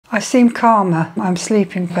I seem calmer. I'm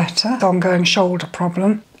sleeping better. Ongoing shoulder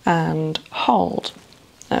problem. And hold.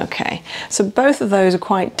 Okay, so both of those are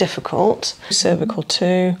quite difficult. Cervical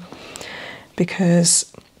 2, because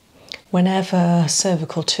whenever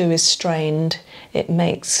cervical 2 is strained, it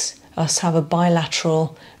makes us have a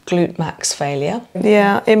bilateral glute max failure.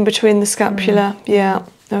 Yeah, in between the scapula. Yeah,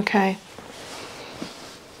 okay.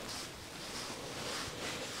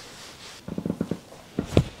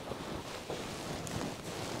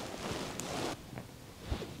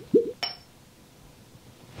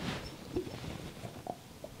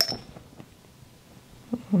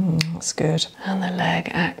 That's good. And the leg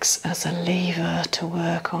acts as a lever to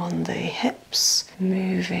work on the hips,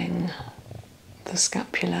 moving the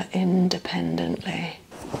scapula independently.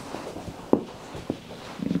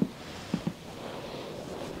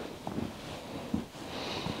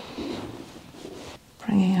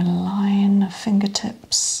 Bringing a line of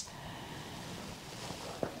fingertips.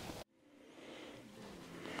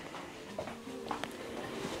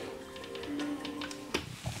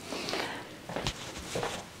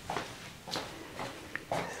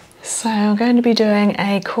 So I'm going to be doing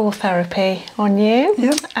a core therapy on you.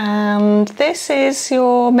 Yep. And this is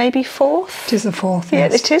your maybe 4th? It is the 4th, Yeah,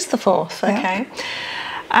 yes. it is the 4th, Yep. okay.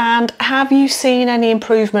 And have you seen any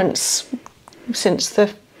improvements since the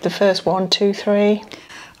first 1, 2, 3?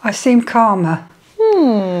 I seem calmer.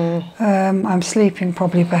 I'm sleeping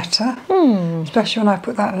probably better. Especially when I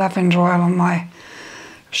put that lavender oil on my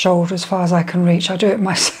shoulder as far as I can reach. I do it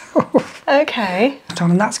myself. Okay.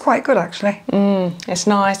 And that's quite good actually. It's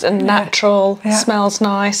nice and natural, smells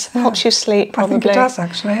nice, helps you sleep probably. I think it does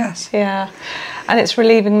actually, yes. Yeah, and it's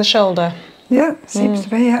relieving the shoulder. Yeah, it seems to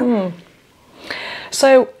be, yeah.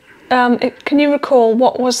 So, can you recall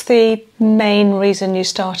what was the main reason you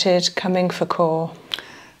started coming for core?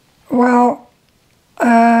 Well,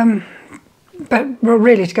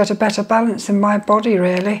 really to get a better balance in my body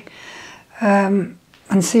really.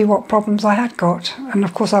 And see what problems I had got. And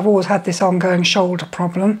of course I've always had this ongoing shoulder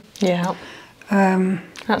problem. Yeah.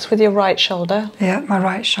 That's with your right shoulder? Yeah, my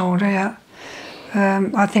right shoulder, yeah.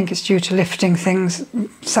 I think it's due to lifting things,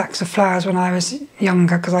 sacks of flowers when I was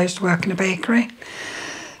younger, because I used to work in a bakery.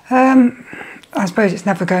 I suppose it's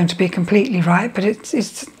never going to be completely right, but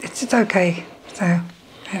it's okay, so,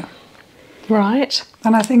 yeah. Right.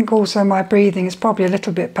 And I think also my breathing is probably a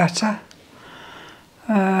little bit better.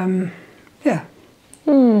 Yeah.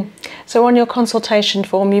 So on your consultation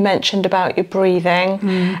form you mentioned about your breathing,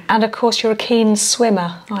 and of course you're a keen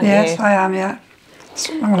swimmer, aren't you? Yes, I am, yeah.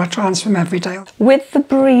 Well, I try and swim every day. With the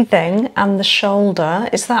breathing and the shoulder,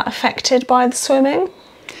 is that affected by the swimming?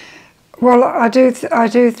 Well, I do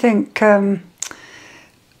think the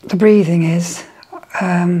breathing is,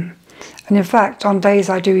 and in fact on days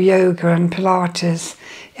I do yoga and Pilates,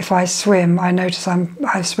 if I swim I notice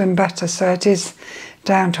I swim better, so it is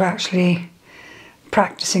down to actually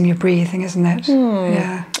practicing your breathing, isn't it?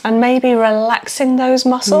 Yeah. And maybe relaxing those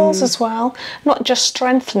muscles as well, not just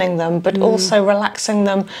strengthening them, but also relaxing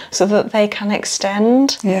them so that they can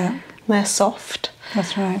extend. Yeah. They're soft.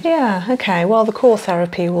 That's right. Yeah, okay. Well, the core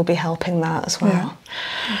therapy will be helping that as well.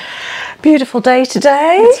 Yeah. Beautiful day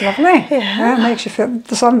today. It's lovely. Yeah, it makes you feel,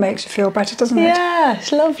 the sun makes you feel better, doesn't it? Yeah,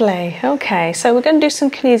 it's lovely. Okay, so we're going to do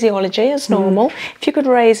some kinesiology as normal. If you could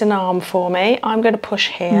raise an arm for me, I'm going to push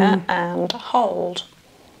here and hold.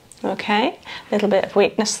 Okay, a little bit of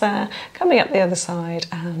weakness there. Coming up the other side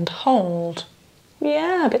and hold.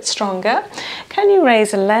 Yeah, a bit stronger. Can you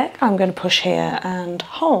raise a leg? I'm going to push here and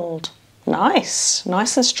hold. Nice,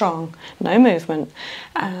 nice and strong. No movement.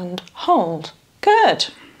 And hold.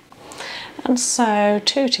 Good. And so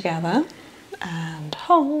 2 together and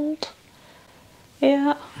hold.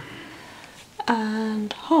 Yeah.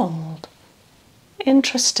 And hold.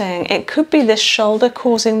 Interesting. It could be this shoulder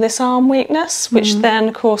causing this arm weakness, which then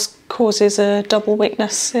of course causes a double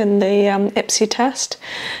weakness in the IPSY test.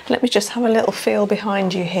 Let me just have a little feel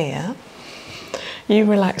behind you here. You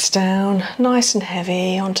relax down, nice and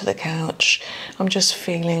heavy, onto the couch. I'm just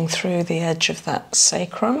feeling through the edge of that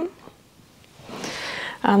sacrum.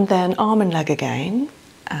 And then arm and leg again,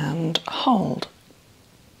 and hold.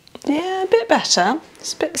 Yeah, a bit better.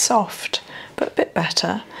 It's a bit soft, but a bit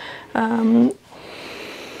better. Let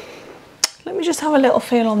me just have a little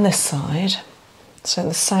feel on this side. So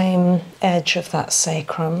the same edge of that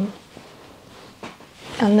sacrum.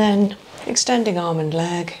 And then extending arm and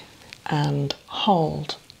leg and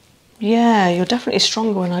hold. Yeah, you're definitely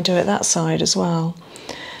stronger when I do it that side as well.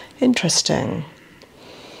 Interesting.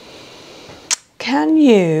 Can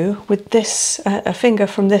you, with this, a finger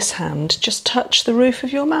from this hand, just touch the roof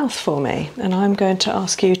of your mouth for me? And I'm going to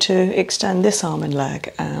ask you to extend this arm and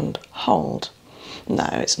leg and hold. No,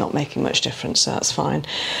 it's not making much difference, so that's fine.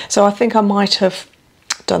 So I think I might have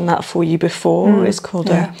done that for you before. It's called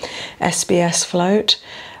a SBS float,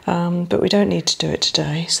 but we don't need to do it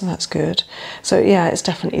today, so that's good. So yeah, it's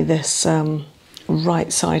definitely this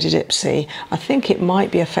right-sided IPSY. I think it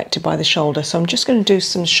might be affected by the shoulder, so I'm just going to do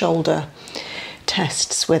some shoulder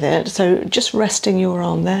tests with it. So just resting your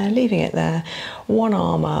arm there, leaving it there, one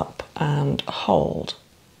arm up and hold.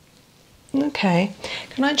 Okay,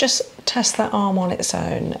 can I just test that arm on its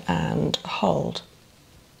own and hold?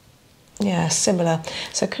 Yeah, similar.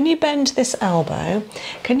 So can you bend this elbow?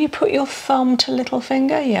 Can you put your thumb to little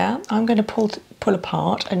finger? Yeah, I'm going to pull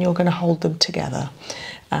apart and you're going to hold them together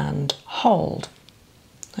and hold.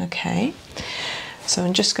 Okay, so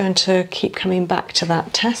I'm just going to keep coming back to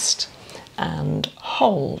that test and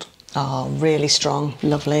hold. Oh, really strong,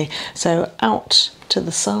 lovely. So out to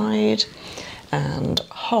the side and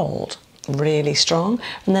hold, really strong.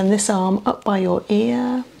 And then this arm up by your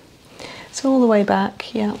ear, so all the way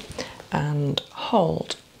back, yeah, and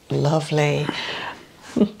hold, lovely.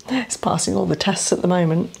 It's passing all the tests at the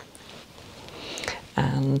moment.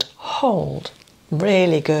 And hold,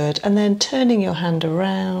 really good. And then turning your hand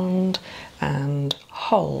around and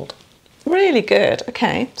hold. Really good.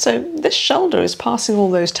 Okay, so this shoulder is passing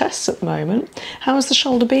all those tests at the moment. How has the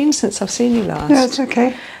shoulder been since I've seen you last? Yeah, it's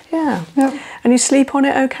okay. Yeah. Yep. And you sleep on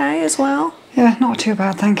it okay as well? Yeah, not too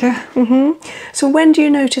bad, thank you. So when do you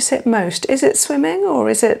notice it most? Is it swimming or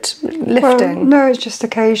is it lifting? Well, no, it's just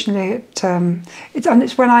occasionally. And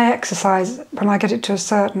it's when I exercise, when I get it to a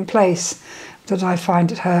certain place, that I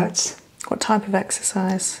find it hurts. What type of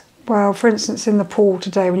exercise? Well, for instance, in the pool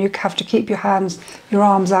today, when you have to keep your arms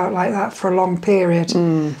out like that for a long period,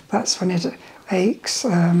 that's when it aches.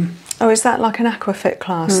 Oh, is that like an aquafit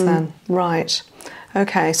class then? Right.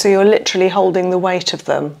 Okay, so you're literally holding the weight of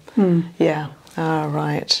them. Yeah. Oh,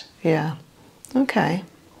 right. Yeah. Okay.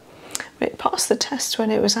 It passed the test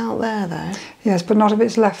when it was out there, though. Yes, but not if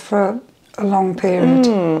it's left for a long period.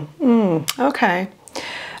 Okay.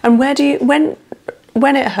 And where do you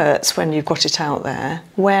when it hurts when you've got it out there?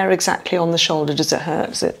 Where exactly on the shoulder does it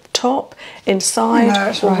hurt? Is it top, inside? No,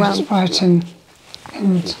 it's right in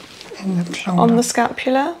the shoulder. On the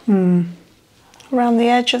scapula? Around the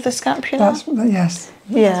edge of the scapula? Yes.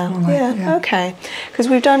 Yeah, okay. Because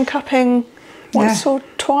we've done cupping once or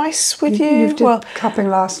twice with you. You did cupping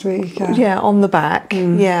last week. Yeah, on the back.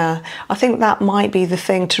 Yeah, I think that might be the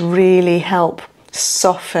thing to really help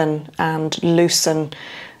soften and loosen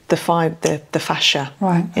the fascia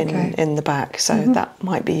in the back. So that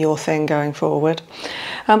might be your thing going forward.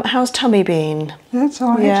 How's tummy been? That's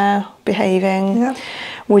all right. Yeah, behaving. Yeah.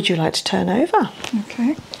 Would you like to turn over?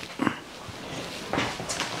 Okay.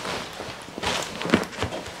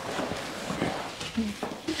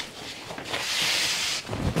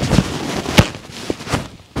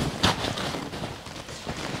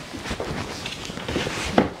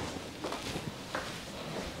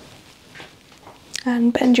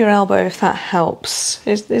 And bend your elbow if that helps.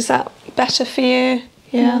 Is that better for you?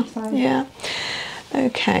 Yeah, yeah.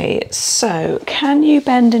 Okay, so can you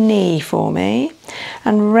bend a knee for me?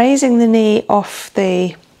 And raising the knee off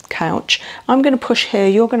the couch, I'm going to push here,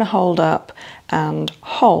 you're going to hold up and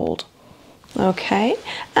hold. Okay,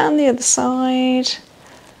 and the other side,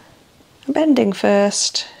 bending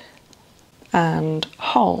first and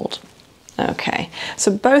hold. Okay,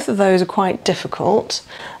 so both of those are quite difficult,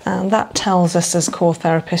 and that tells us as core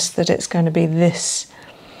therapists that it's going to be this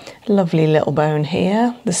lovely little bone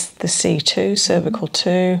here, the C2, cervical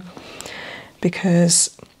 2,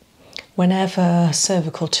 because whenever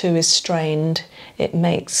cervical 2 is strained, it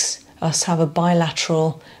makes us have a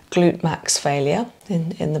bilateral glute max failure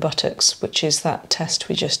in the buttocks, which is that test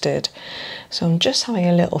we just did. So I'm just having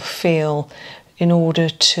a little feel in order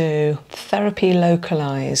to therapy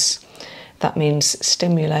localize. That means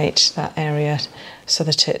stimulate that area so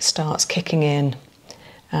that it starts kicking in,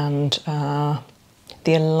 and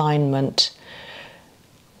the alignment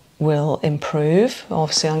will improve.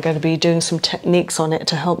 Obviously, I'm going to be doing some techniques on it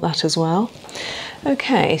to help that as well.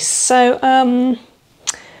 Okay, so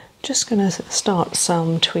just going to start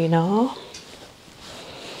some tuina,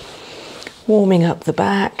 warming up the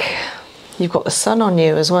back. You've got the sun on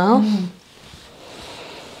you as well.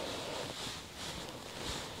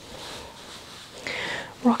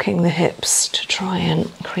 Rocking the hips to try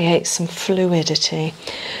and create some fluidity.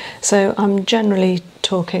 So I'm generally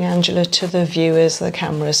talking, Angela, to the viewers, the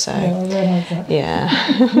cameras, so yeah.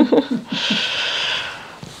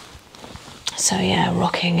 So yeah,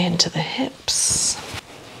 rocking into the hips.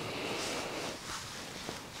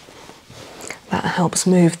 That helps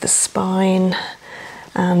move the spine,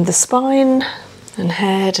 and the spine And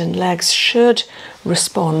head and legs should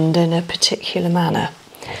respond in a particular manner.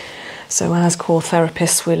 So as core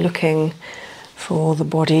therapists, we're looking for the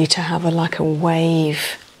body to have like a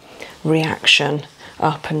wave reaction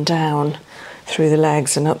up and down through the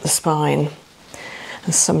legs and up the spine.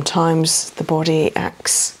 And sometimes the body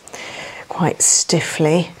acts quite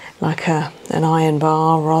stiffly, like an iron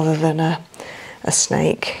bar rather than a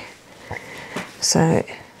snake. So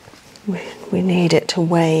we need it to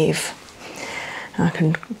wave. I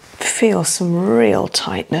can feel some real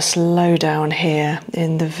tightness low down here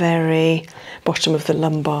in the very bottom of the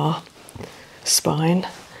lumbar spine.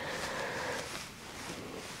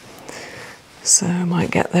 So I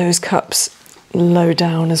might get those cups low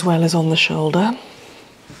down as well as on the shoulder.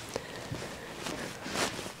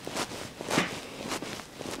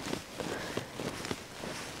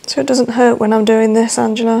 So it doesn't hurt when I'm doing this,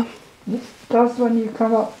 Angela? It does when you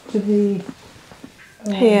come up to the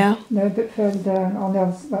here. No, a bit further down on the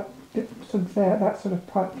other, that bit sort of there, that sort of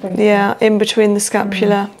part place. Yeah, in between the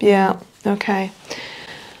scapula. Yeah, okay.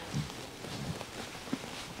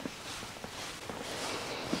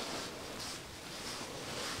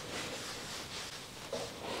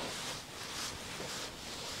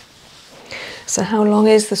 So how long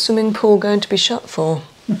is the swimming pool going to be shut for?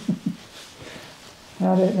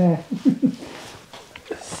 I don't know.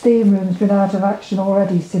 Steam room's been out of action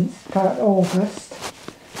already since about August.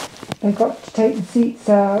 They've got to take the seats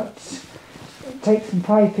out, take some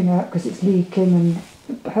piping out because it's leaking,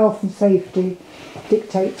 and health and safety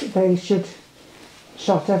dictates that they should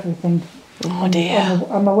shut everything. Oh dear.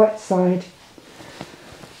 On the wet side.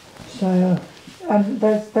 So, and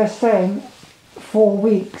they're saying 4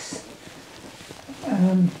 weeks.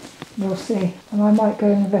 We'll see. And I might go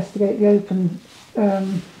and investigate the open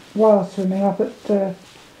wild swimming up at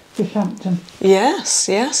Fishampton. Yes,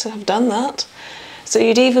 yes, I've done that. So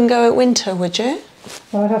you'd even go at winter, would you?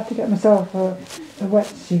 So I'd have to get myself a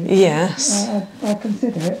wetsuit. Yes. I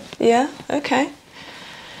consider it. Yeah, okay.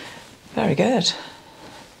 Very good.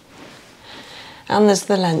 And there's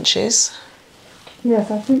the lunches. Yes,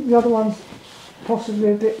 I think the other one's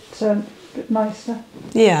possibly a bit nicer.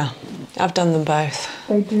 Yeah, I've done them both.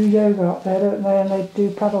 They do yoga up there, don't they? And they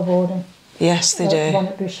do paddleboarding. Yes, they do. The one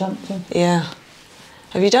at Fishampton. Yeah.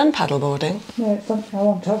 Have you done paddleboarding? Yeah, it's something I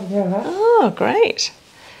want to have a go at. Oh, great.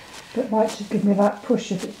 But it might just give me that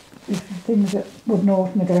push if the things that Wood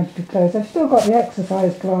Norton are going to be closed. They've still got the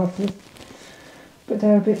exercise classes, but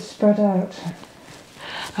they're a bit spread out.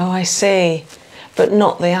 Oh, I see. But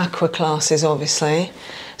not the aqua classes, obviously.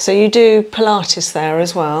 So you do Pilates there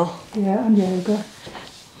as well? Yeah, and yoga.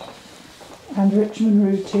 And Richmond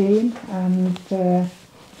routine, and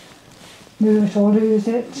move it or lose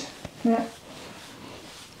it. Yeah.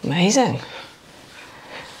 Amazing.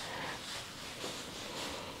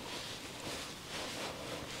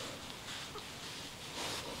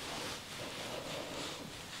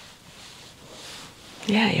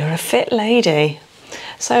 Yeah, you're a fit lady.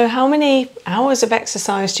 So how many hours of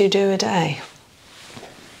exercise do you do a day?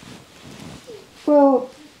 Well,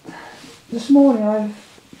 this morning I've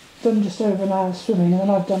done just over an hour swimming, and then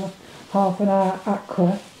I've done half an hour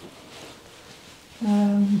aqua.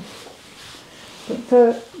 But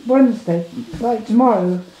for Wednesday, like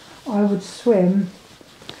tomorrow, I would swim,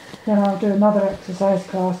 then I'll do another exercise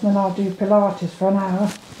class, and then I'll do Pilates for an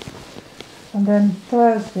hour. And then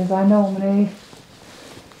Thursdays I normally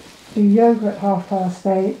do yoga at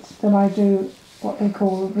 8:30, then I do what they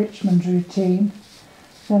call Richmond routine,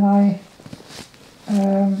 then I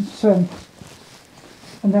swim.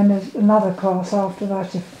 And then there's another class after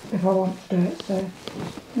that if I want to do it, so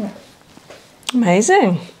yeah.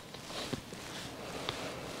 Amazing.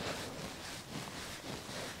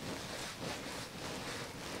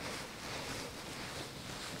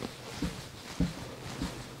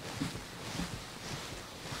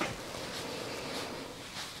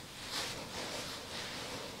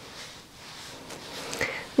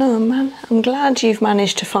 No, man, I'm glad you've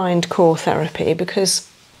managed to find core therapy, because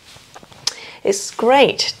it's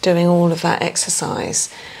great doing all of that exercise,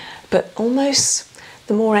 but almost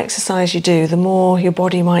the more exercise you do, the more your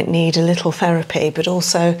body might need a little therapy, but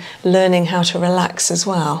also learning how to relax as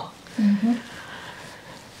well. Mm-hmm.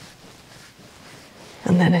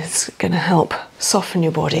 And then it's going to help soften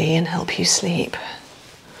your body and help you sleep.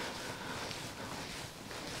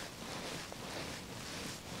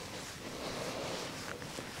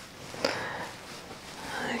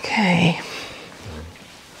 Okay.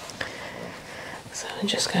 So I'm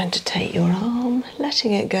just going to take your arm,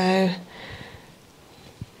 letting it go.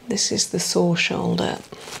 This is the sore shoulder.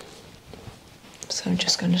 So I'm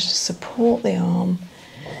just going to support the arm,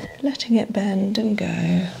 letting it bend and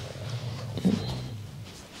go.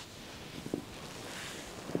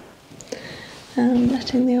 And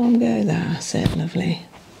letting the arm go. That's it, lovely.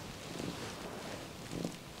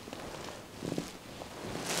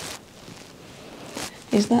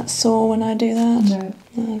 Is that sore when I do that? No.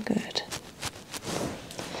 Oh, good.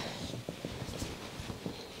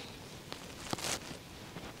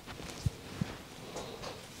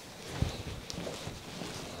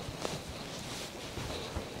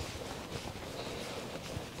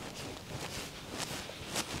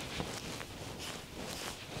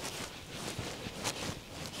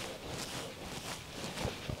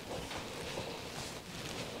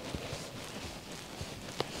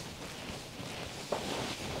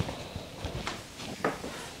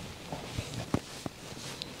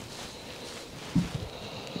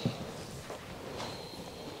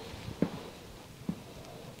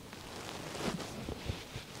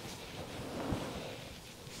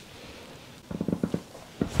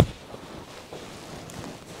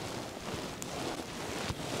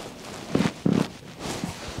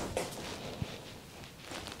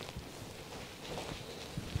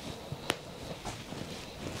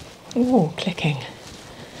 Ooh, clicking.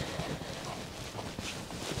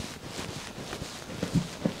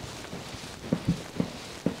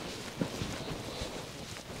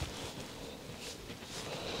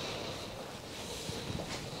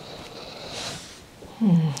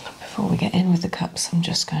 Before we get in with the cups, I'm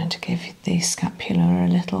just going to give the scapula a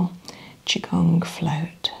little qigong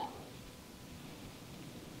float.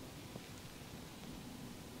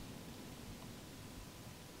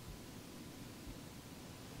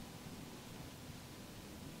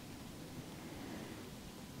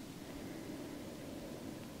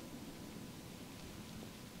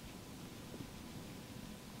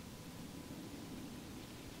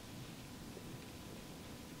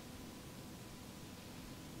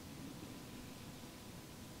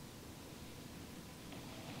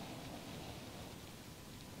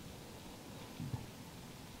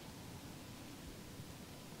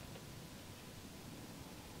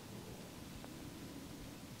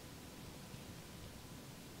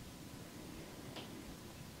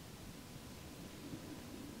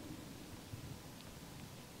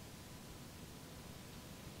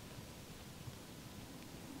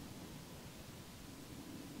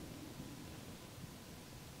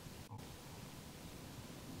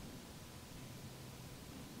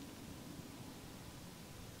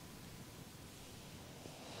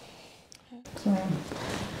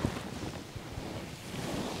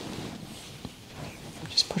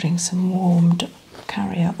 Just putting some warmed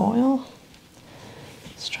carrier oil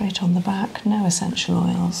straight on the back, no essential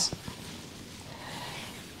oils.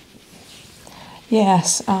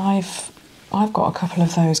 Yes, I've got a couple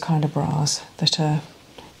of those kind of bras that are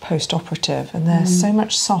post-operative, and they're so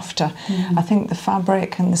much softer. I think the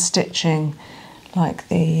fabric and the stitching, like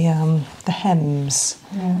the hems,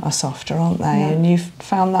 are softer, aren't they? Yeah. And you've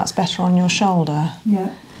found that's better on your shoulder.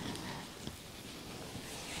 Yeah.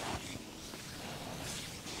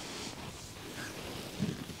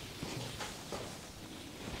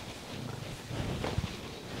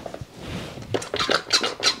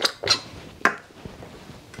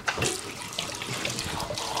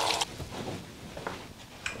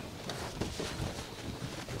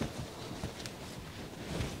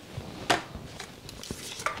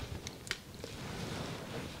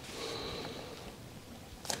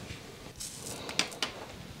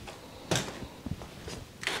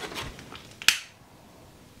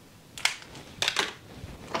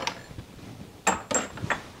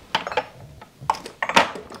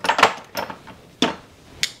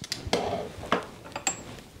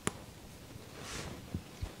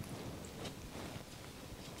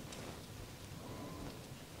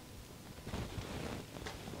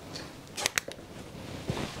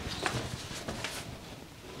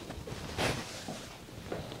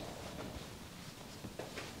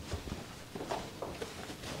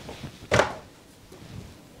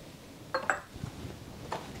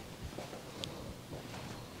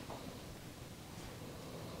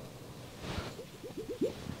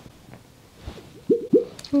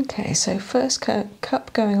 Okay, so first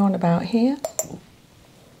cup going on about here.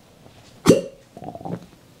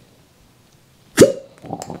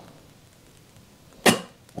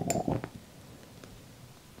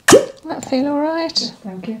 That feel all right? Yes,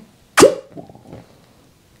 thank you.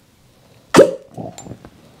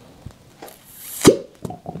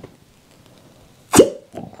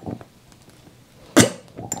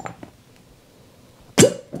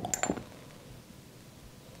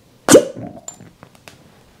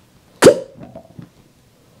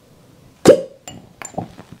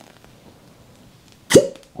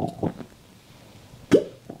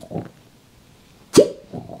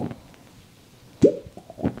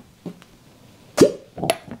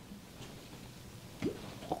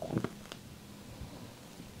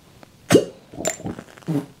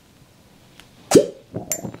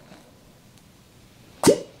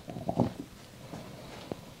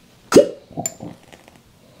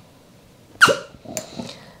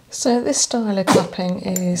 So this style of cupping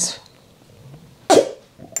is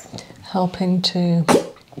helping to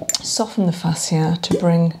soften the fascia to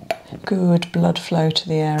bring good blood flow to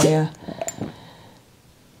the area,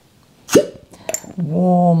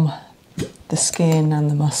 warm the skin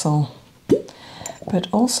and the muscle, but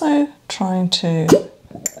also trying to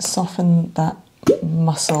soften that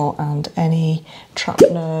muscle and any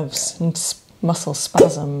trapped nerves and muscle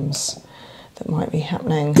spasms that might be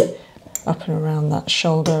happening up and around that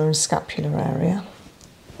shoulder and scapular area.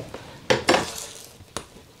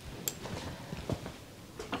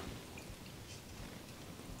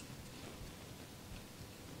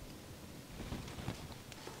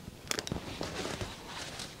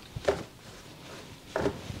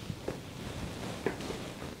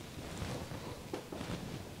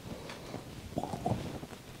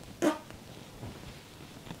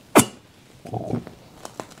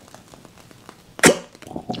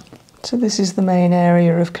 So this is the main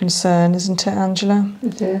area of concern, isn't it, Angela?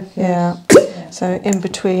 It is, yes. Yeah. So in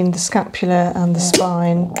between the scapula and the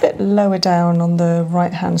spine, a bit lower down on the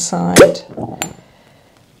right-hand side.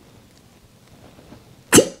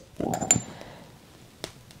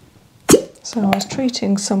 So I was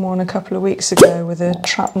treating someone a couple of weeks ago with a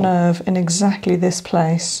trapped nerve in exactly this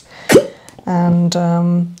place, and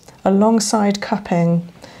alongside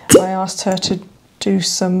cupping, I asked her to do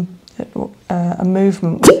a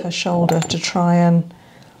movement with her shoulder to try and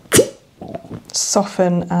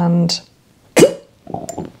soften and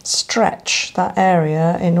stretch that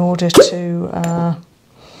area in order to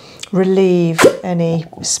relieve any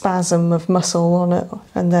spasm of muscle on it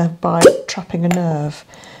and thereby trapping a nerve.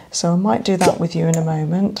 So I might do that with you in a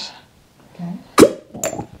moment. Okay.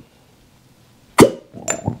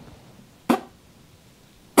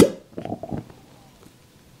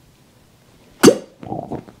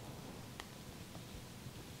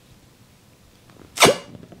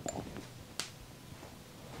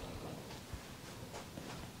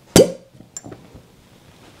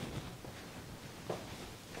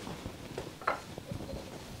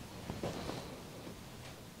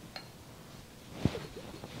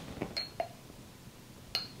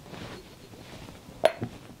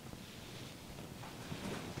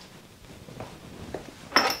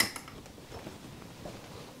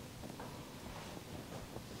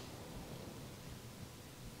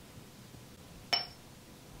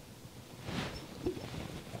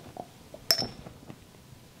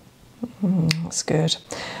 That's good.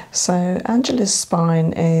 So Angela's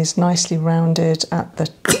spine is nicely rounded at the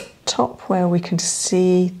top where we can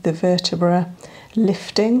see the vertebra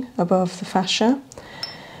lifting above the fascia,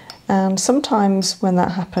 and sometimes when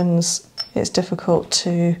that happens it's difficult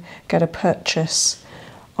to get a purchase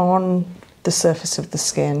on the surface of the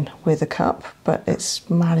skin with a cup, but it's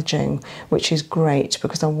managing, which is great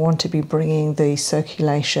because I want to be bringing the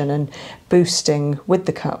circulation and boosting with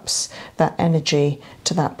the cups that energy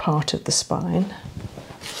to that part of the spine.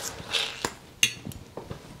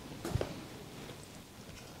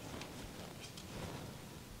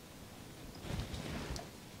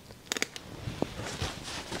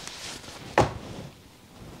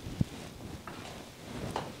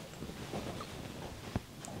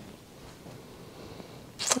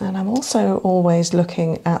 And I'm also always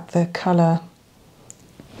looking at the colour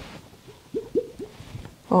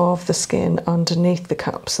of the skin underneath the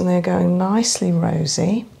cups, and they're going nicely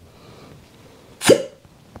rosy.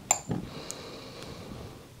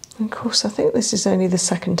 And of course, I think this is only the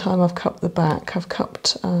second time I've cupped the back. I've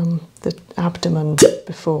cupped the abdomen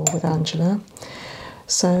before with Angela.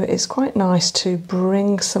 So it's quite nice to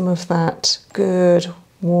bring some of that good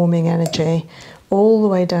warming energy all the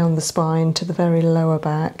way down the spine to the very lower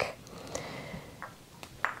back,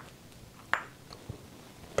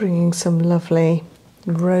 bringing some lovely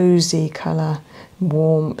rosy colour,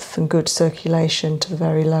 warmth and good circulation to the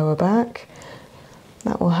very lower back.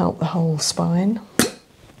 That will help the whole spine.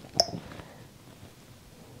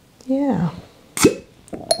 Yeah,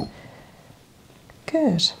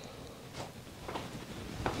 good.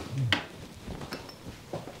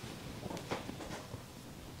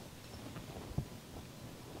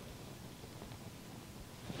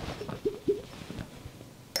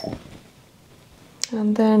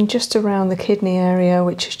 And then just around the kidney area,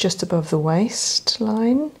 which is just above the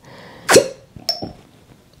waistline.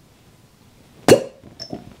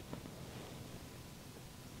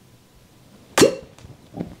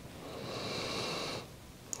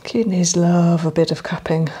 Kidneys love a bit of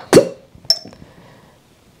cupping.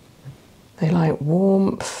 They like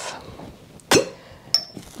warmth.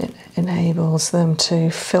 It enables them to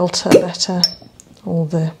filter better all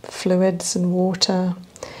the fluids and water.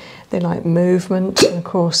 They like movement, and of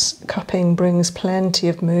course cupping brings plenty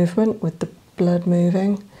of movement with the blood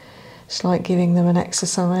moving. It's like giving them an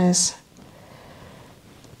exercise.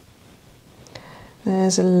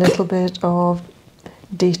 There's a little bit of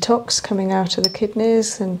detox coming out of the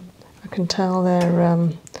kidneys, and I can tell they're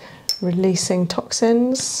releasing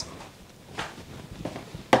toxins.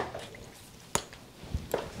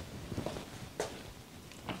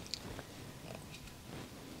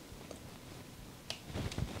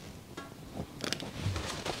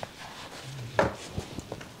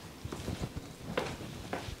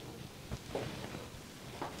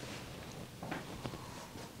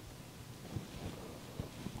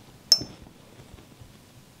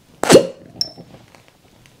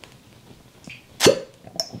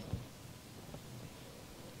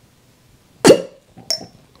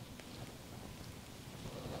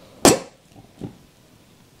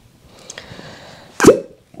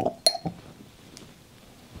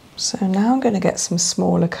 So now I'm going to get some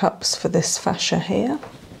smaller cups for this fascia here.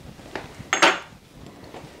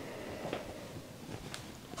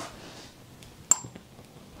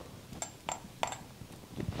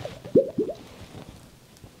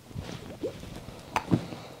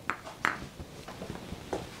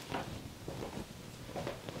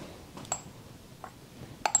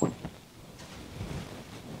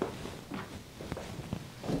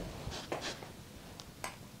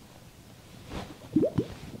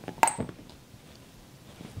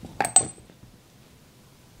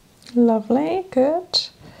 Lovely, good.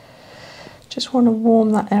 Just want to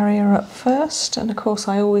warm that area up first, and of course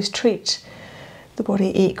I always treat the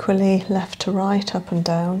body equally, left to right, up and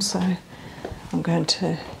down, so I'm going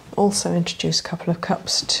to also introduce a couple of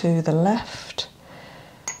cups to the left.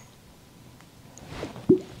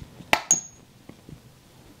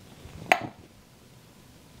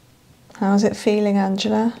 How's it feeling,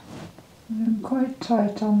 Angela? Quite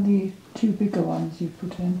tight on the two bigger ones you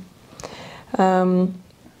put in.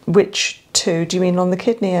 Which two? Do you mean on the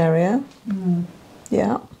kidney area? Mm.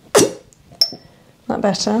 Yeah. That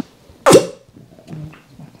better? Better.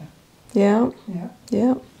 Yeah. Yeah.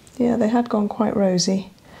 Yeah. Yeah, they had gone quite rosy.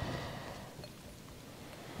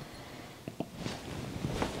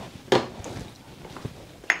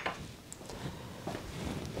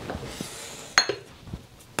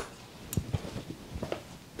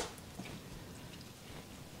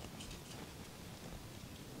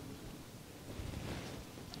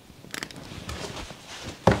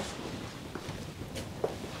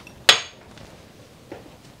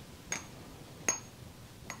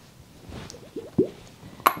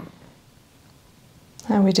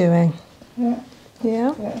 How are we doing? Yeah.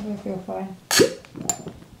 Yeah? Yeah, we feel fine.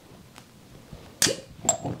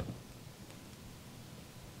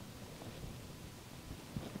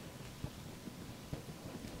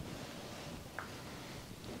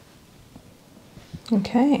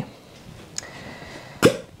 Okay.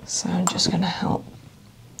 So I'm just going to help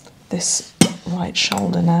this right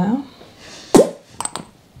shoulder now.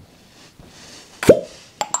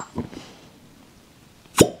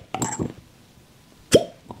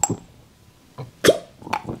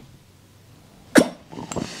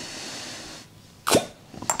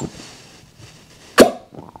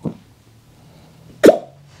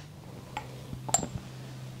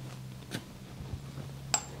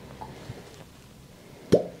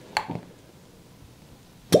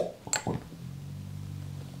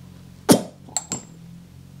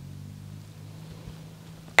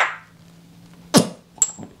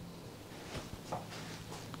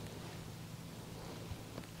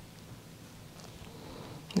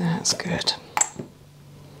 That's good.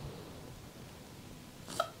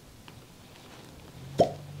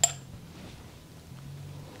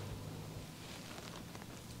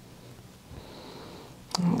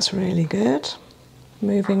 That's really good.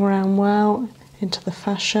 Moving around well into the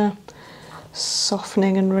fascia,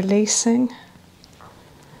 softening and releasing.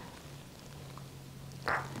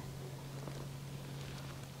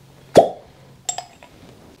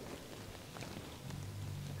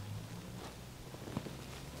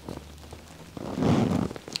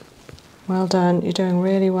 Well done, you're doing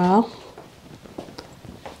really well.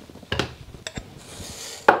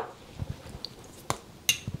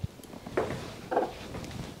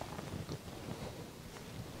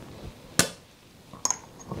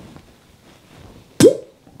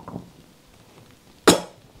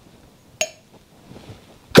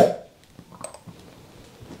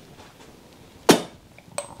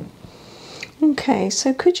 Okay,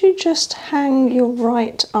 so could you just hang your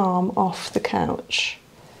right arm off the couch?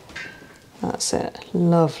 That's it,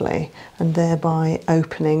 lovely. And thereby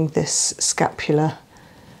opening this scapular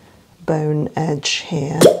bone edge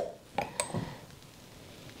here.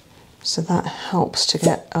 So that helps to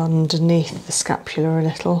get underneath the scapula a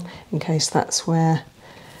little, in case that's where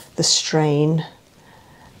the strain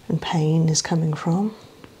and pain is coming from.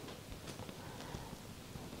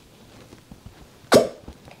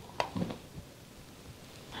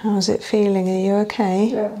 How's it feeling? Are you okay?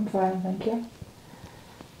 Yeah, I'm fine, thank you.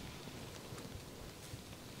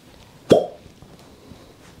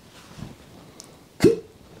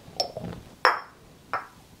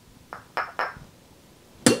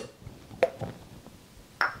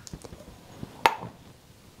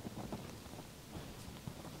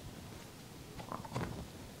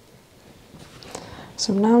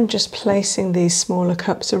 So now I'm just placing these smaller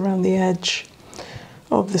cups around the edge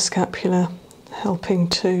of the scapula, helping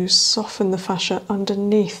to soften the fascia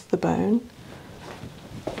underneath the bone.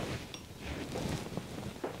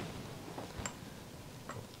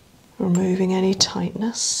 Removing any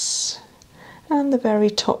tightness, and the very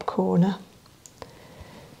top corner.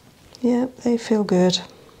 Yep, they feel good.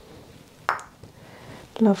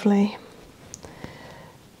 Lovely.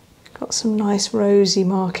 Got some nice rosy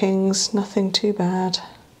markings, nothing too bad.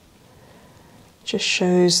 Just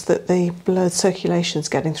shows that the blood circulation is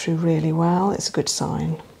getting through really well. It's a good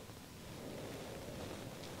sign.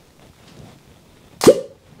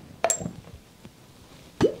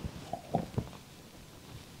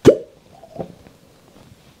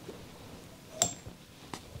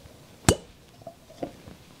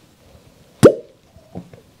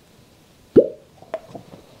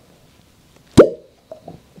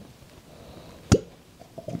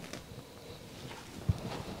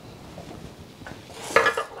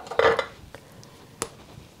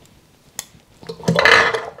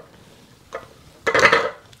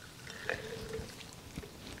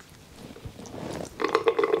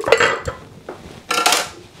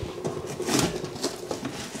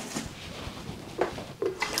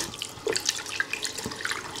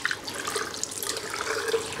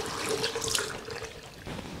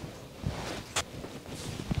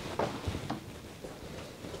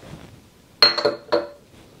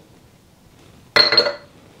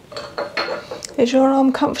 Is your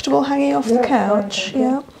arm comfortable hanging off the couch?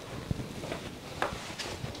 Yeah.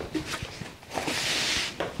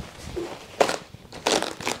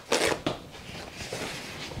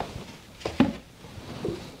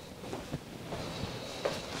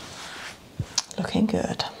 Looking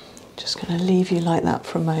good. Just going to leave you like that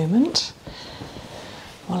for a moment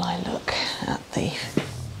while I look at the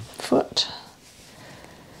foot.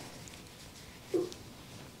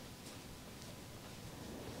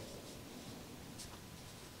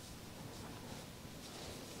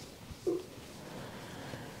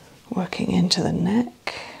 Working into the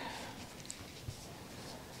neck,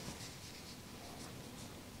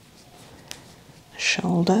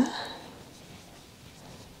 shoulder,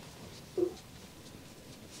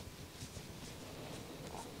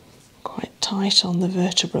 quite tight on the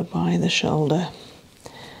vertebra by the shoulder,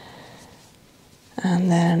 and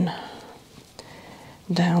then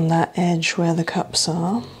down that edge where the cups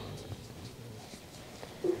are.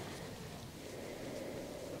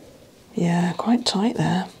 Yeah, quite tight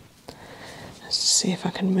there. Let's see if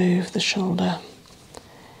I can move the shoulder.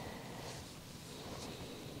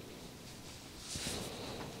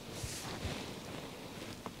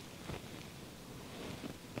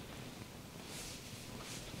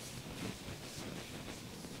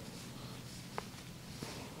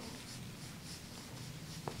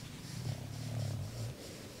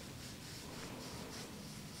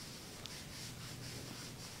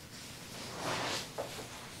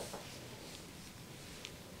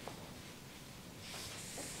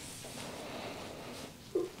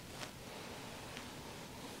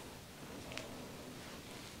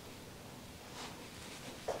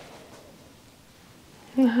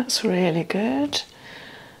 That's really good.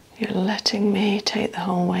 You're letting me take the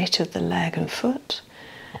whole weight of the leg and foot,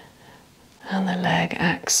 and the leg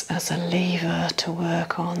acts as a lever to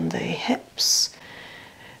work on the hips,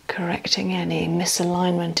 correcting any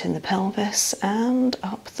misalignment in the pelvis and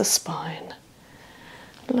up the spine.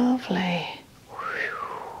 Lovely.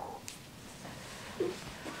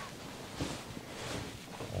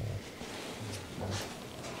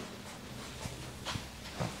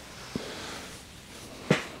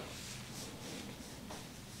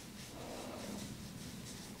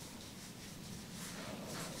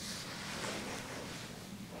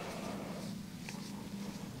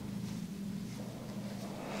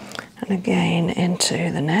 And again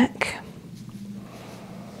into the neck,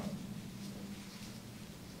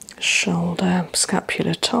 shoulder,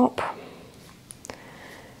 scapular top,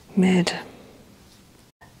 mid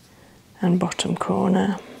and bottom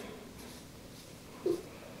corner.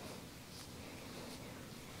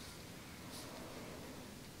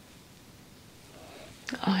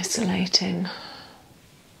 isolating,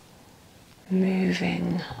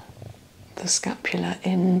 moving the scapula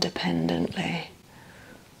independently.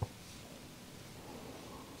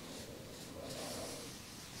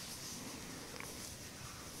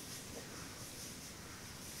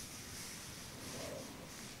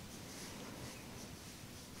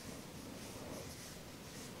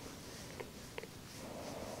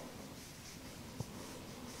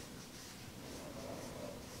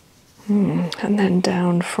 And then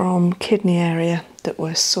down from kidney area that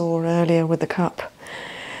was sore earlier with the cup,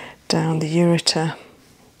 down the ureter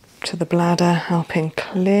to the bladder, helping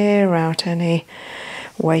clear out any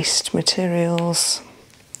waste materials.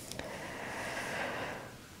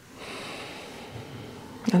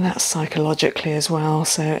 And that's psychologically as well,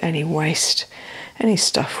 so any waste, any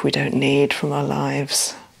stuff we don't need from our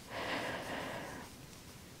lives.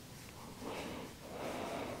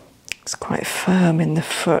 It's quite firm in the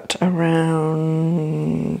foot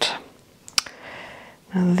around.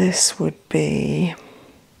 Now this would be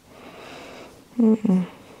bottom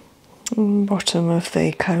of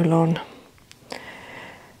the colon.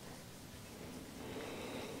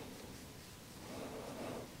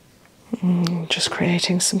 Just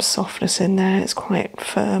creating some softness in there. It's quite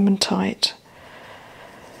firm and tight.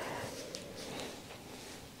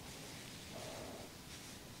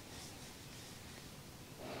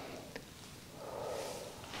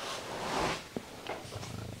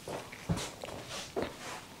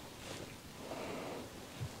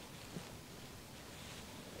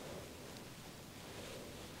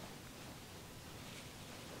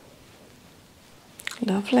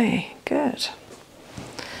 Lovely, good.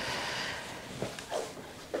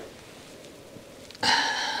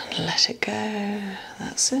 Let it go,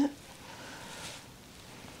 that's it.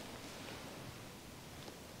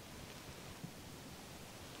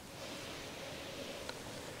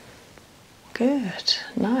 Good,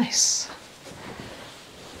 nice.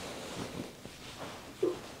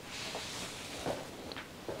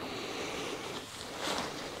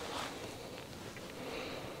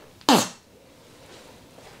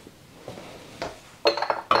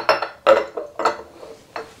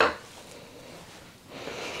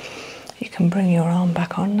 You can bring your arm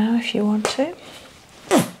back on now if you want to.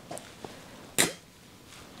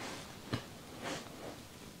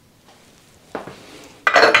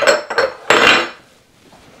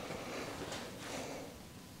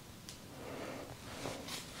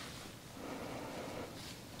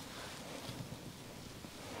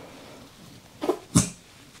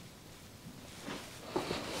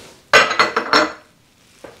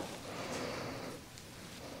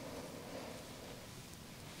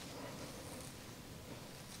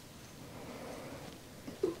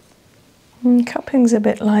 Cupping's a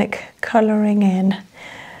bit like colouring in.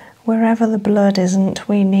 Wherever the blood isn't,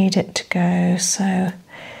 we need it to go, so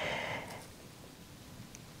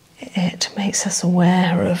it makes us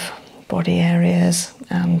aware of body areas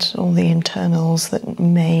and all the internals that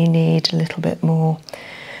may need a little bit more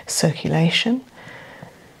circulation.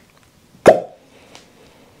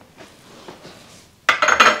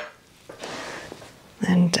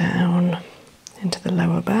 Then down into the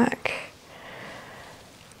lower back.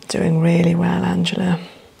 Doing really well, Angela.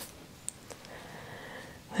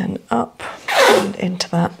 Then up and into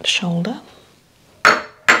that shoulder.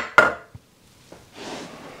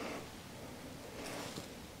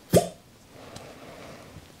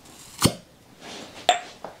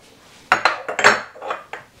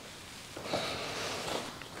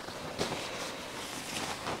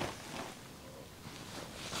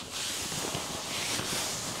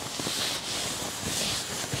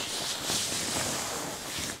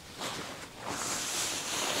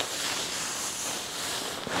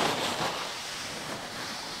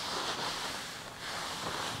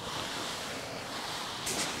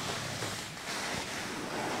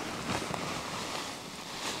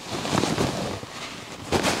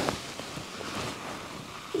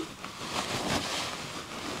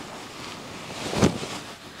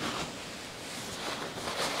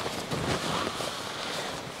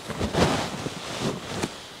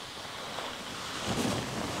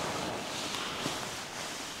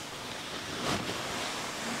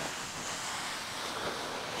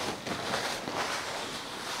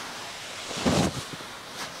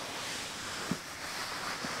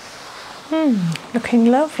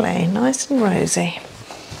 Looking lovely, nice and rosy.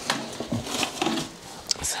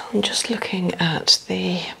 So I'm just looking at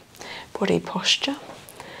the body posture.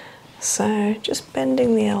 So just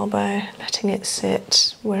bending the elbow, letting it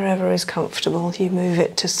sit wherever is comfortable. You move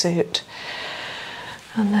it to suit.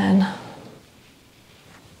 And then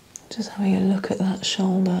just having a look at that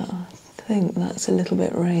shoulder. I think that's a little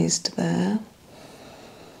bit raised there.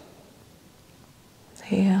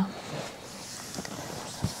 here.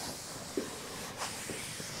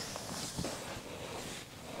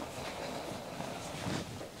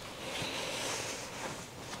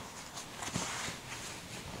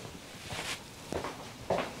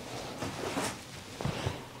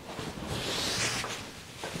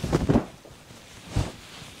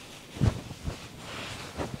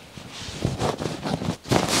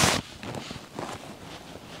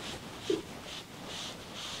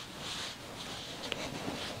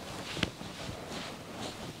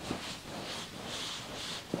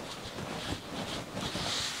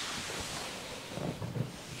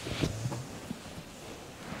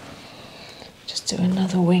 Do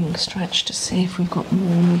another wing stretch to see if we've got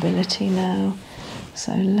more mobility now.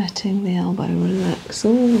 So letting the elbow relax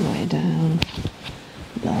all the way down.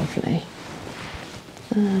 Lovely.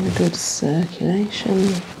 And a good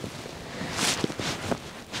circulation.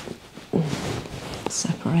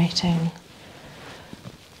 Separating.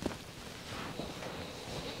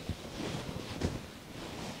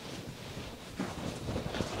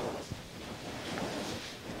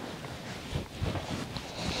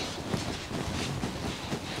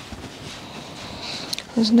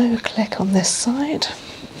 There's no click on this side.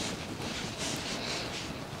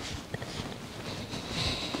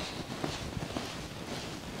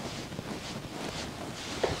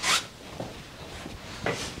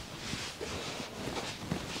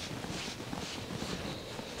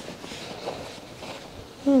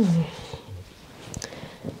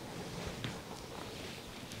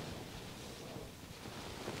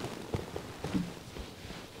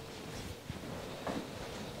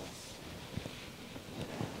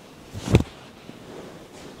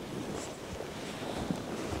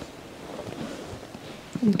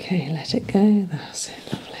 Okay, let it go. That's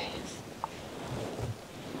it, lovely.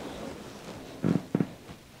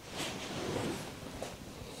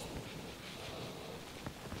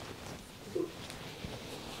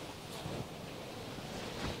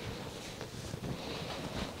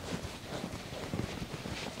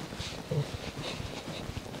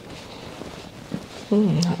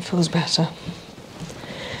 That feels better.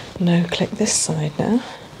 No click this side now.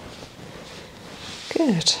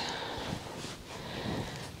 Good.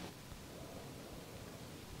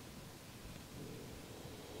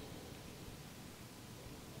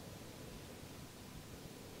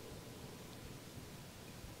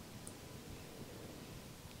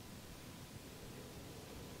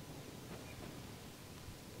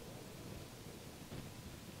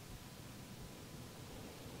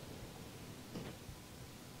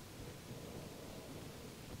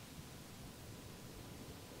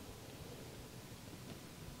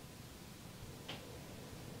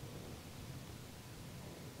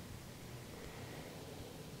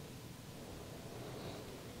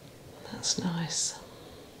 That's nice.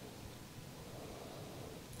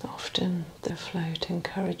 Often the float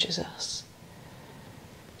encourages us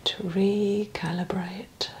to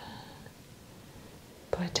recalibrate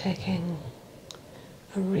by taking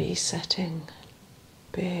a resetting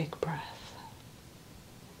big breath.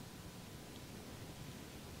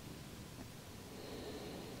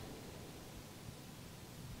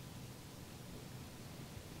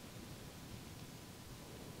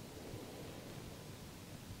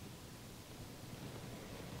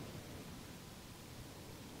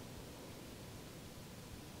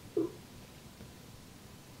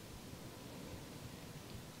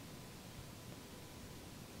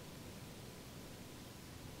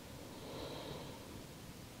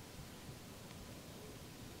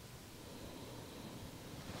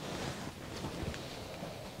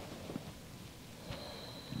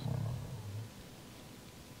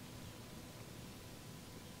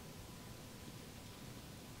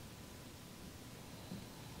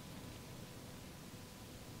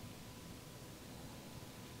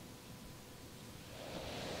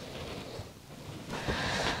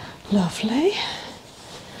 Lovely.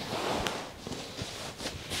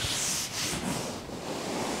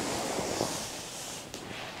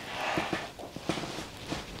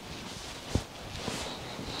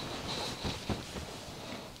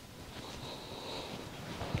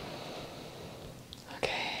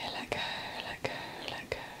 Okay, let go, let go, let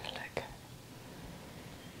go, let go.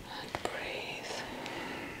 And breathe.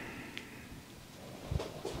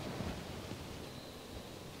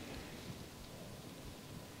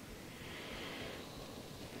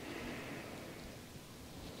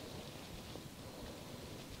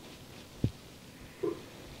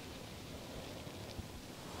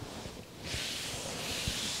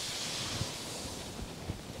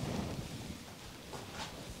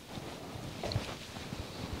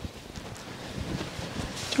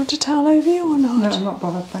 Do you want a towel over you or not? No, I'm not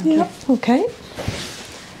bothered, thank you. Okay.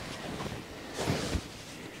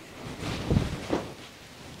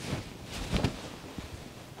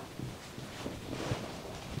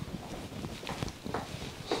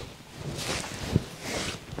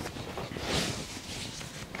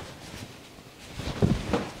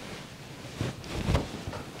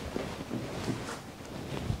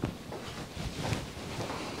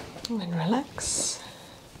 relax.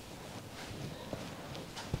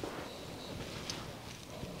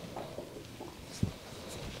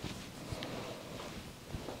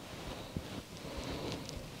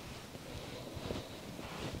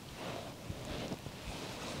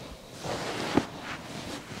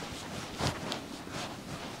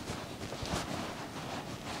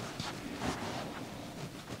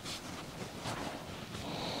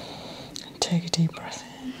 Take a deep breath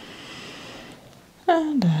in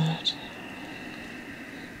and out.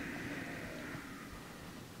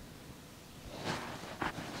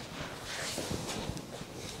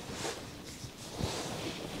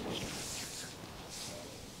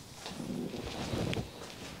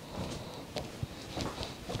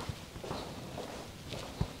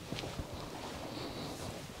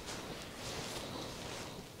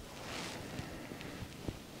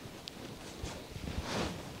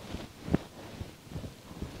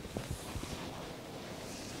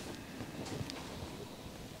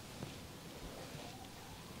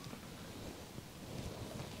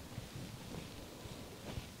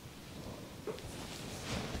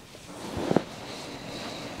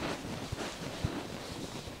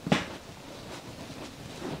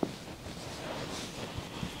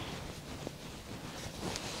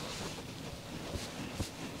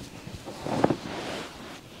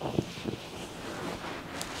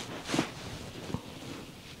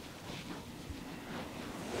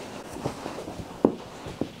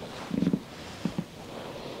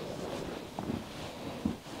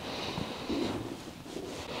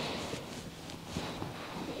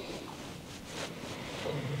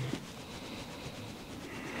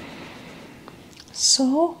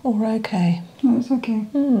 Sore or okay? No, it's okay.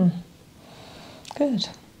 Good.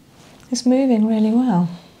 It's moving really well.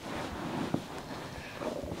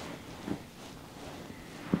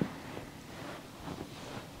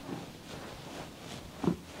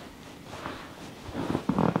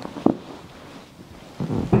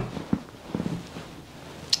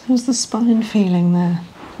 How's the spine feeling there?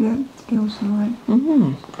 Yeah, it feels all right.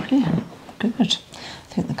 Brilliant. Good.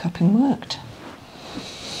 I think the cupping worked.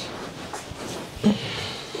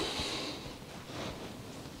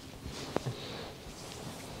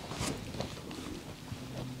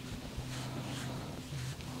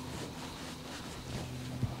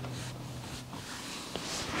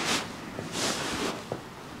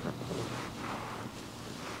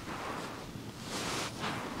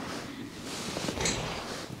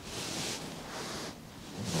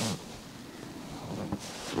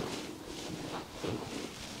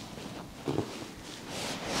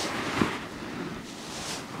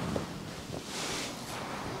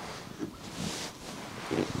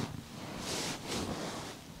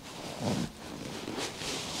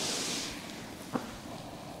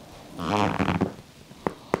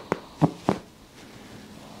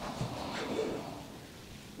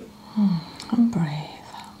 And breathe.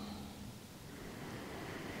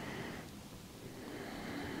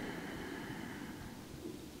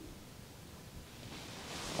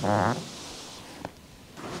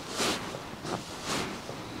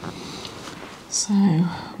 So,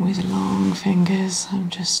 with long fingers, I'm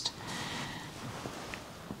just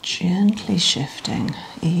gently shifting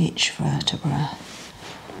each vertebra,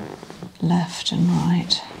 left and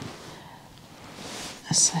right,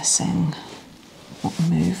 assessing what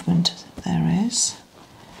movement there is,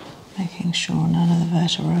 making sure none of the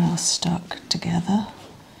vertebrae are stuck together,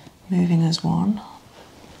 moving as one,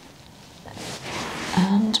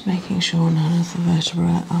 and making sure none of the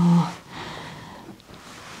vertebrae are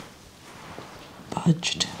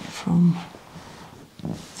budged from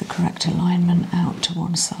the correct alignment out to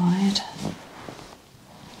one side.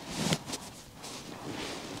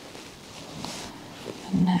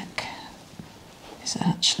 The neck is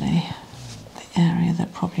actually the area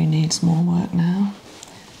that probably needs more work now,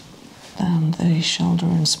 and the shoulder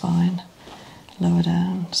and spine lower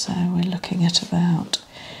down. So we're looking at about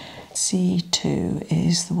C2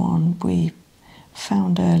 is the one we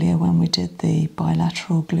found earlier when we did the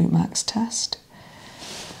bilateral glute max test.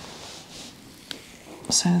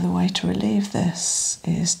 So the way to relieve this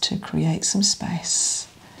is to create some space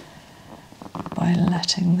by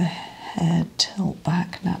letting the head tilt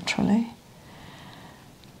back naturally,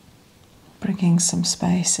 bringing some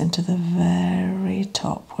space into the very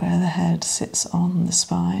top where the head sits on the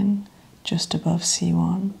spine, just above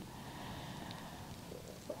C1.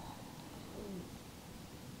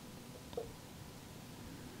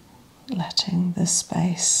 Letting the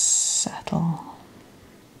space settle.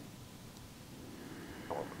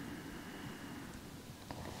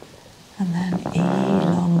 And then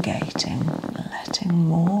elongating, letting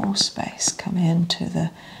more space come into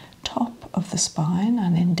the top of the spine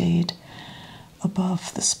and indeed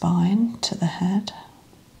above the spine to the head.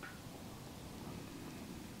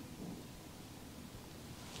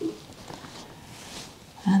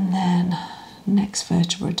 And then next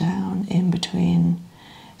vertebra down in between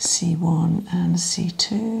C1 and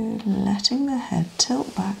C2, letting the head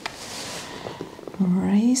tilt back,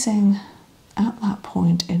 raising at that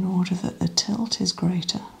point in order that the tilt is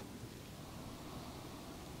greater.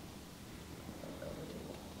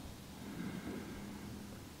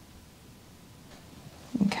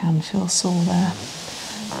 You can feel sore there.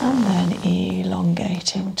 And then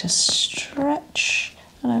elongating to stretch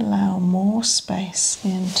and allow more space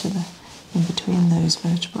in between those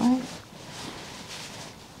vertebrae.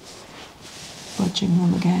 Budging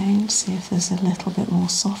them again, see if there's a little bit more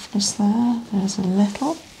softness there. There's a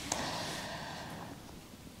little.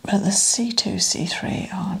 But the C2,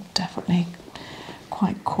 C3 are definitely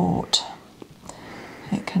quite caught.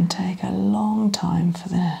 It can take a long time for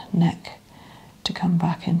the neck to come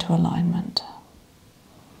back into alignment.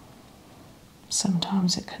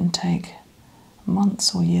 Sometimes it can take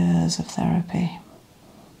months or years of therapy.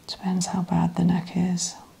 Depends how bad the neck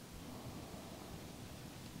is.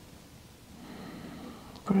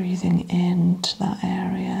 Breathing into that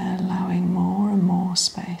area, allowing more and more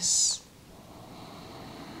space.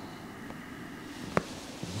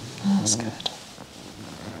 That's good.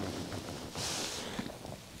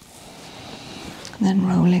 And then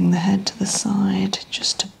rolling the head to the side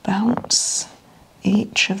just to bounce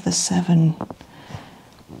each of the 7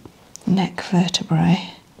 neck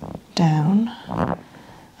vertebrae down,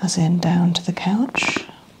 as in down to the couch.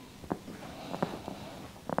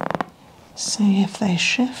 See if they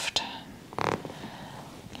shift.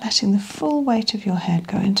 Letting the full weight of your head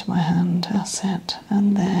go into my hand, that's it.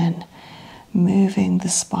 And then moving the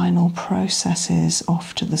spinal processes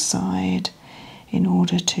off to the side in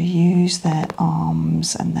order to use their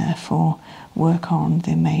arms and therefore work on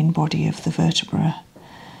the main body of the vertebra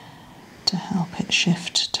to help it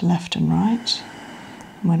shift to left and right.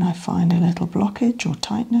 When I find a little blockage or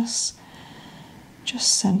tightness,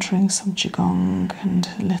 just centering some qigong and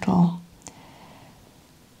a little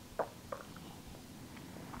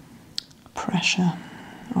pressure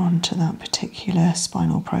onto that particular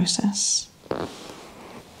spinal process.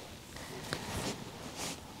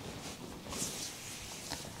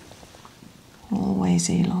 Always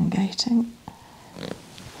elongating.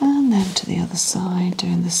 And then to the other side,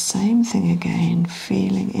 doing the same thing again,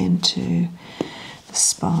 feeling into the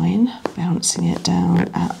spine, bouncing it down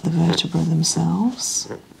at the vertebrae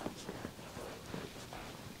themselves.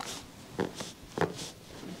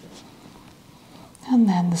 And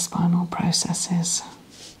then the spinal processes.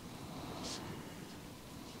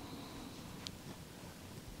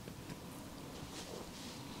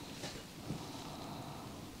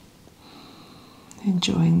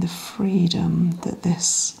 Enjoying the freedom that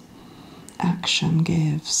this action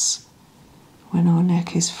gives. When our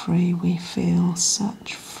neck is free, we feel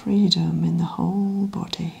such freedom in the whole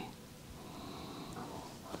body.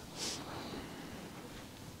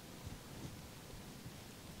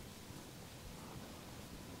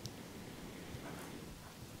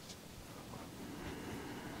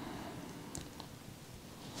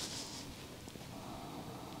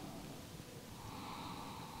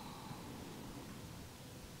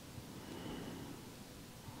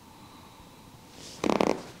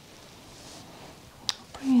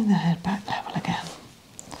 Bringing the head back level again.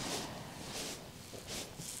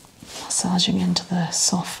 Massaging into the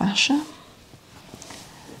soft fascia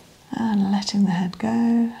and letting the head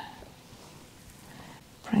go.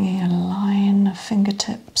 Bringing a line of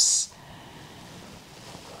fingertips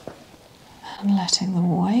and letting the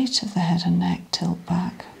weight of the head and neck tilt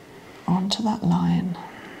back onto that line.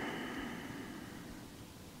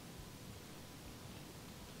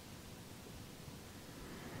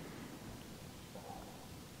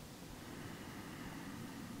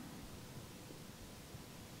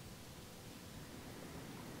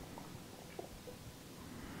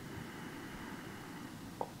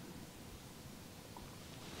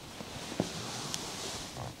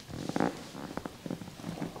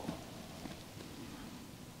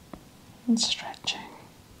 And stretching,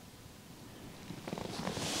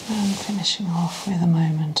 and finishing off with a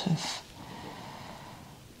moment of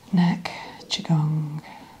neck qigong,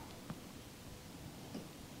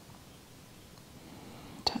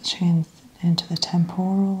 touching into the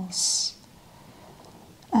temporals,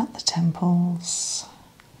 at the temples,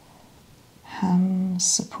 hands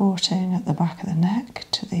supporting at the back of the neck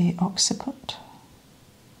to the occiput.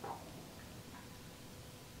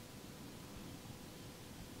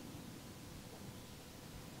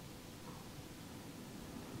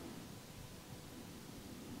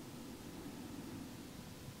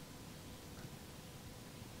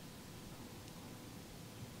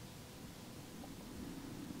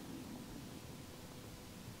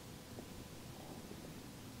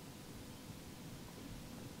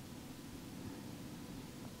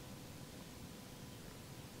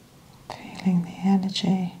 feeling the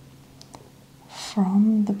energy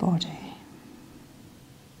from the body.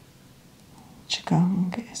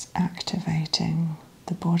 Qigong is activating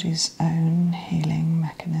the body's own healing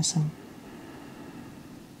mechanism.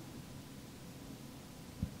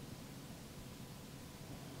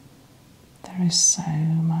 There is so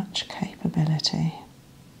much capability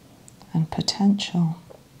and potential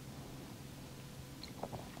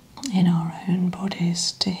in our own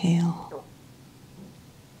bodies to heal.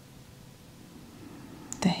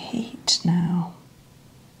 The heat now,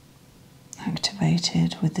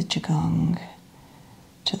 activated with the Qigong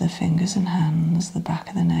to the fingers and hands, the back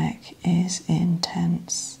of the neck, is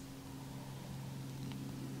intense.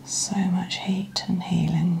 So much heat and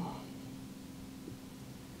healing.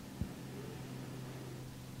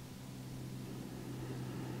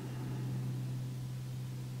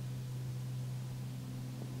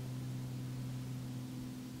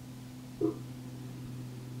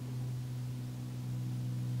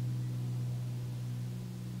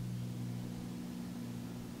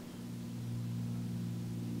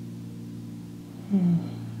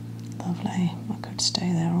 Lovely. I could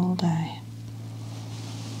stay there all day.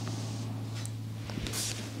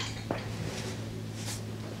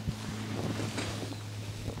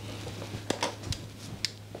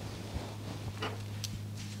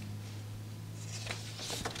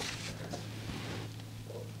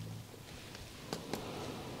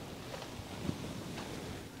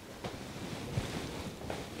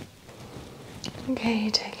 Okay,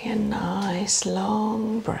 taking a nice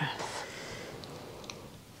long breath.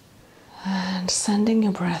 And sending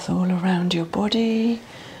your breath all around your body,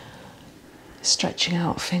 stretching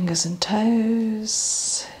out fingers and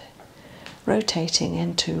toes, rotating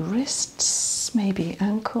into wrists, maybe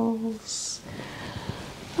ankles,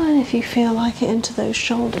 and if you feel like it, into those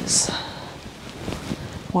shoulders.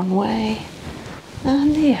 One way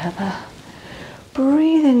and the other.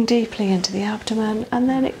 Breathing deeply into the abdomen and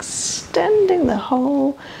then extending the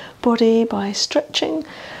whole body by stretching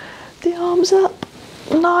the arms up.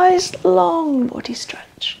 Nice long body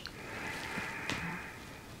stretch.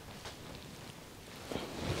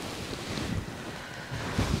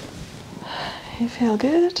 You feel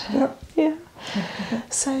good? Yep. Yeah.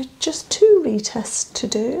 So just 2 retests to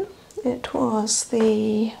do. It was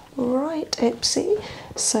the right ipsy,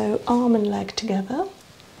 so arm and leg together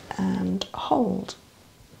and hold.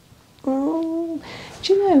 Do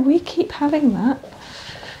you know, we keep having that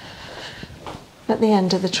at the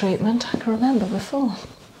end of the treatment. I can remember before.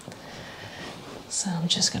 So I'm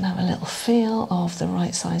just going to have a little feel of the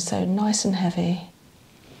right side, so nice and heavy.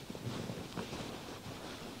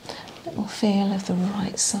 Little feel of the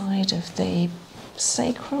right side of the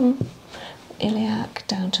sacrum, iliac,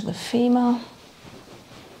 down to the femur,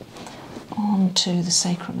 onto the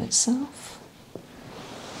sacrum itself.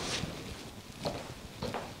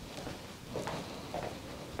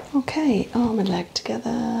 Okay, arm and leg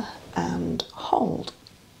together and hold.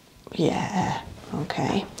 Yeah,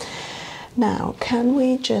 okay. Now, can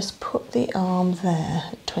we just put the arm there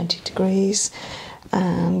at 20 degrees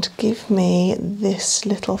and give me this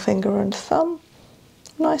little finger and thumb,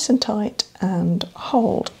 nice and tight, and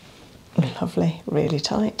hold. Lovely, really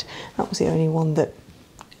tight. That was the only one that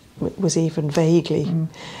was even vaguely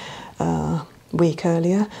weak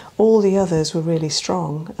earlier. All the others were really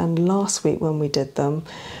strong, and last week when we did them,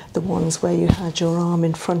 the ones where you had your arm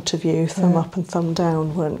in front of you, thumb up and thumb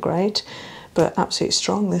down, weren't great, but absolutely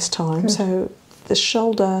strong this time. Good. So the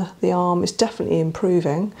shoulder, the arm is definitely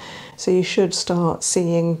improving, so you should start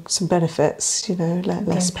seeing some benefits, you know,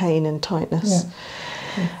 less pain and tightness.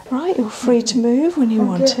 Yeah. Right, you're free to move when you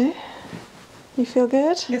want to. You feel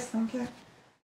good? Yes, thank you.